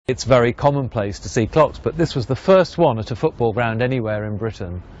It's very commonplace to see clocks, but this was the first one at a football ground anywhere in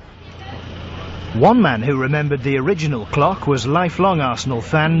Britain. One man who remembered the original clock was lifelong Arsenal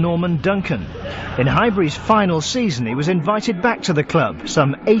fan Norman Duncan. In Highbury's final season, he was invited back to the club,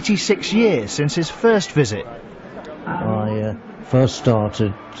 some 86 years since his first visit. I first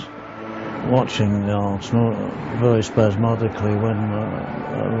started watching the Arsenal very spasmodically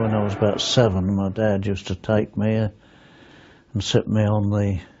when I was about 7. My dad used to take me and sit me on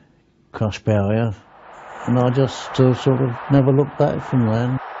the crush barrier, and I just sort of never looked back from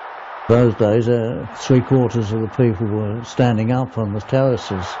then. Those days, 3/4 of the people were standing up on the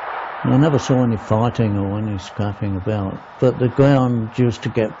terraces. And I never saw any fighting or any scrapping about. But the ground used to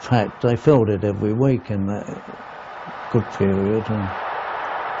get packed. They filled it every week in that good period. And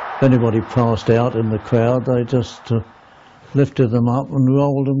if anybody passed out in the crowd, they just lifted them up and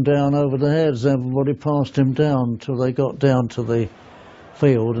rolled them down over the heads. Everybody passed him down until they got down to the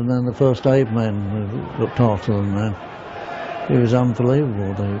field, and then the first aid men looked after them then. It was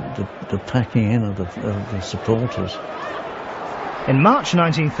unbelievable, the packing in of the supporters. In March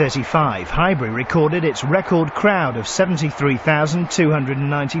 1935, Highbury recorded its record crowd of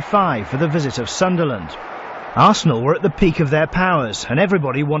 73,295 for the visit of Sunderland. Arsenal were at the peak of their powers, and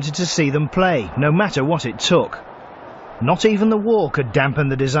everybody wanted to see them play, no matter what it took. Not even the war could dampen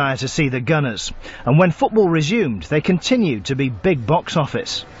the desire to see the Gunners, and when football resumed, they continued to be big box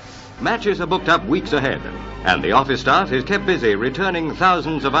office. Matches are booked up weeks ahead, and the office staff is kept busy returning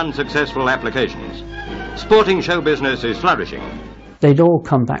thousands of unsuccessful applications. Sporting show business is flourishing. They'd all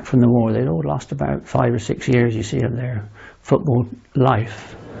come back from the war. They'd all lost about 5 or 6 years, you see, of their football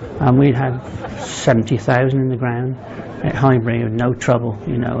life. And we'd had 70,000 in the ground at Highbury with no trouble,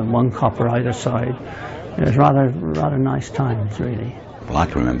 you know, and one copper either side. It was rather nice times, really. Well, I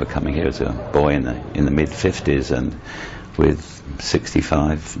can remember coming here as a boy in the mid-50s and with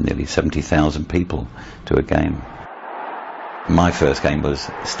 65, nearly 70,000 people to a game. My first game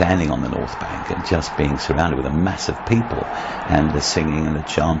was standing on the North Bank and just being surrounded with a mass of people and the singing and the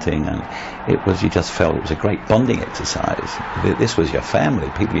chanting, and you just felt it was a great bonding exercise. This was your family,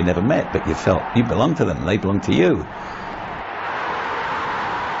 people you never met, but you felt you belonged to them and they belonged to you.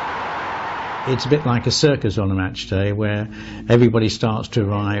 It's a bit like a circus on a match day where everybody starts to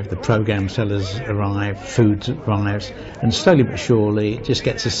arrive, the programme sellers arrive, food arrives, and slowly but surely it just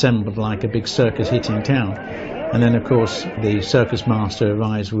gets assembled like a big circus hitting town. And then of course the circus master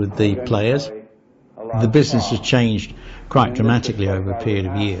arrives with the players. The business has changed quite dramatically over a period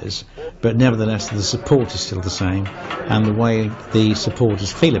of years, but nevertheless the support is still the same, and the way the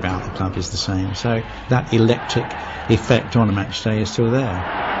supporters feel about the club is the same. So that electric effect on a match day is still there.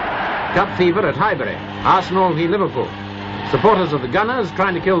 Cup fever at Highbury, Arsenal v Liverpool. Supporters of the Gunners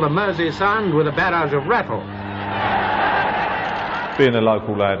trying to kill the Mersey sound with a barrage of rattle. Being a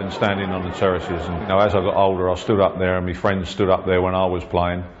local lad and standing on the terraces, and as I got older I stood up there and my friends stood up there when I was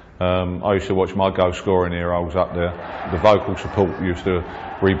playing. I used to watch my goal scoring heroes up there. The vocal support used to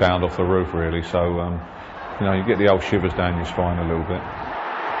rebound off the roof really, so you get the old shivers down your spine a little bit.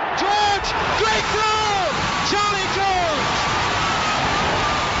 George! Great goal! Charlie George!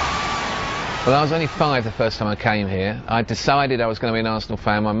 Well, I was only 5 the first time I came here. I decided I was going to be an Arsenal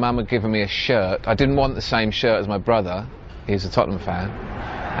fan. My mum had given me a shirt. I didn't want the same shirt as my brother. He's a Tottenham fan.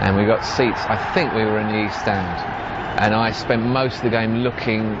 And we got seats. I think we were in the East Stand. And I spent most of the game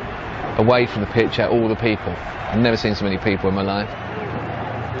looking away from the pitch at all the people. I've never seen so many people in my life.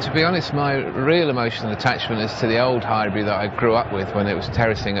 To be honest, my real emotional attachment is to the old Highbury that I grew up with when it was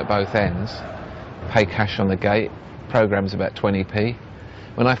terracing at both ends. Pay cash on the gate. Programme's about 20p.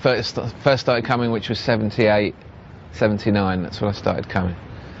 When I first started coming, which was 78, 79, that's when I started coming.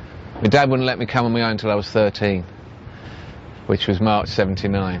 My dad wouldn't let me come on my own until I was 13, which was March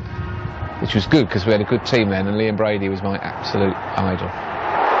 79, which was good because we had a good team then, and Liam Brady was my absolute idol.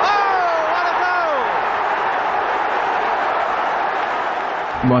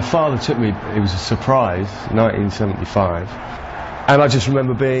 My father took me, it was a surprise, 1975, and I just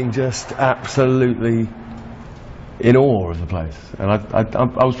remember being just absolutely in awe of the place, and I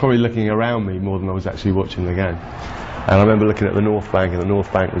was probably looking around me more than I was actually watching the game. And I remember looking at the North Bank, and the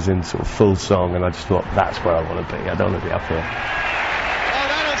North Bank was in sort of full song, and I just thought, that's where I want to be. I don't want to be up here. Oh,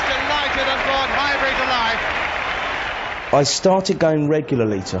 that has delighted and brought Highbury to life. I started going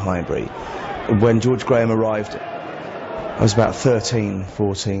regularly to Highbury when George Graham arrived. I was about 13,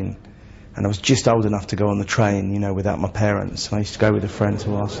 14, and I was just old enough to go on the train, without my parents. And I used to go with a friend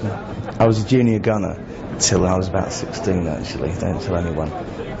to Arsenal. I was a junior gunner till I was about 16, actually, don't tell anyone.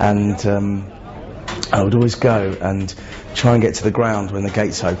 And I would always go and try and get to the ground when the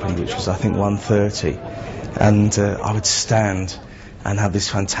gates opened, which was, I think, 1:30. And I would stand and have this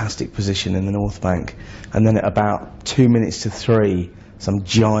fantastic position in the North Bank. And then at about 2 minutes to 3, some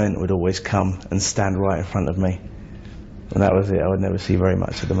giant would always come and stand right in front of me. And that was it. I would never see very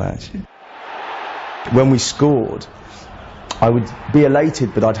much of the match. When we scored, I would be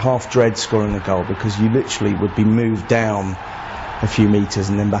elated, but I'd half dread scoring a goal, because you literally would be moved down a few metres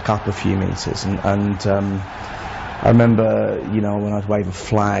and then back up a few metres. And I remember, you know, when I'd wave a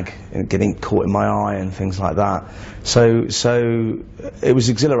flag and getting caught in my eye and things like that. So it was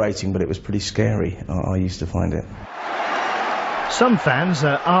exhilarating, but it was pretty scary. I used to find it. Some fans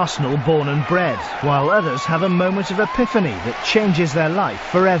are Arsenal born and bred, while others have a moment of epiphany that changes their life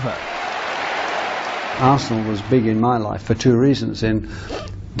forever. Arsenal was big in my life for two reasons.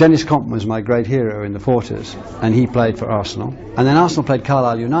 Dennis Compton was my great hero in the 40s, and he played for Arsenal. And then Arsenal played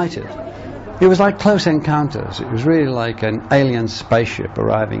Carlisle United. It was like close encounters. It was really like an alien spaceship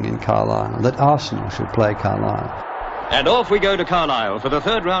arriving in Carlisle, that Arsenal should play Carlisle. And off we go to Carlisle for the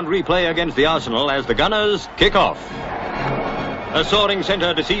third round replay against the Arsenal as the Gunners kick off. A soaring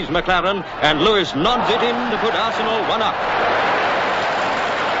centre deceives McLaren, and Lewis nods it in to put Arsenal 1 up.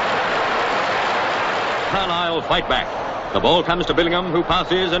 Carlisle fight back. The ball comes to Billingham, who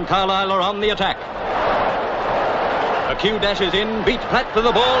passes, and Carlisle are on the attack. Q dashes in, beats Platt to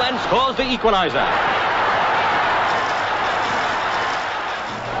the ball and scores the equaliser.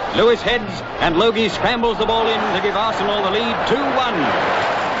 Lewis heads and Logie scrambles the ball in to give Arsenal the lead 2-1.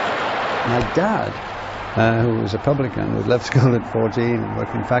 My dad, who was a publican, who left school at 14 and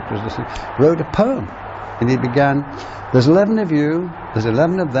worked in factories, wrote a poem. And he began, "There's 11 of you, there's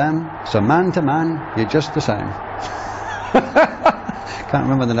 11 of them, so man to man, you're just the same." Can't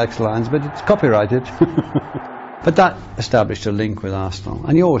remember the next lines, but it's copyrighted. But that established a link with Arsenal,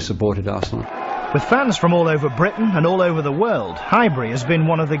 and he always supported Arsenal. With fans from all over Britain and all over the world, Highbury has been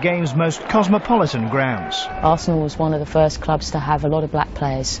one of the game's most cosmopolitan grounds. Arsenal was one of the first clubs to have a lot of black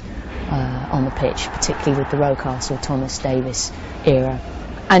players on the pitch, particularly with the Rocastle, Thomas Davis era.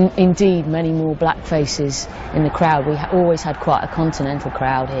 And indeed, many more black faces in the crowd. We always had quite a continental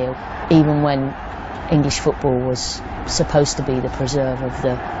crowd here, even when English football was supposed to be the preserve of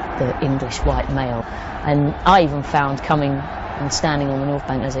the English white male. And I even found coming and standing on the North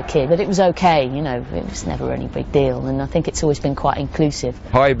Bank as a kid, but it was okay, you know, it was never any big deal, and I think it's always been quite inclusive.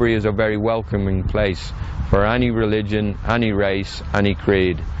 Highbury is a very welcoming place for any religion, any race, any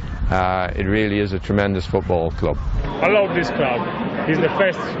creed. It really is a tremendous football club. I love this club. It's the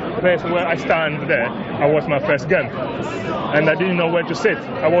first place where I stand there. I was my first game, and I didn't know where to sit.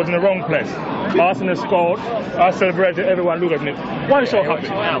 I was in the wrong place. Arsenal scored. I celebrated. Everyone looked at me. Why are you so happy?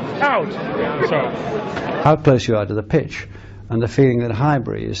 Out. So. How close you are to the pitch, and the feeling that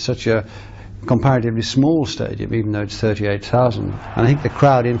Highbury is such a comparatively small stadium, even though it's 38,000. And I think the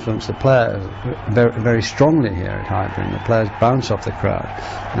crowd influenced the players very, very strongly here at Highbury, and the players bounce off the crowd.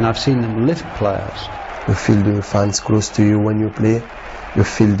 And I've seen them lift players. You feel the fans close to you when you play. You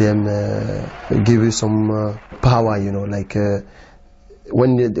feel them give you some power, you know, like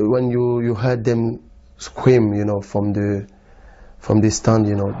when you heard them scream, you know, from the stand,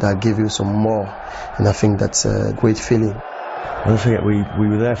 you know, that give you some more. And I think that's a great feeling. Don't forget, we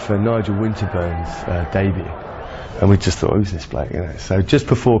were there for Nigel Winterburn's debut, and we just thought, who's this bloke, you know? So just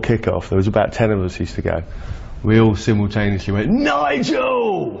before kick-off, there was about 10 of us used to go. We all simultaneously went,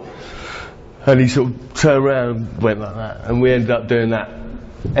 "Nigel!" And he sort of turned around, went like that, and we ended up doing that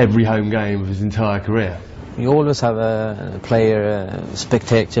every home game of his entire career. You always have a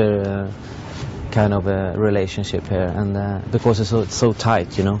player-spectator kind of a relationship here, and because it's so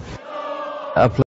tight, you know.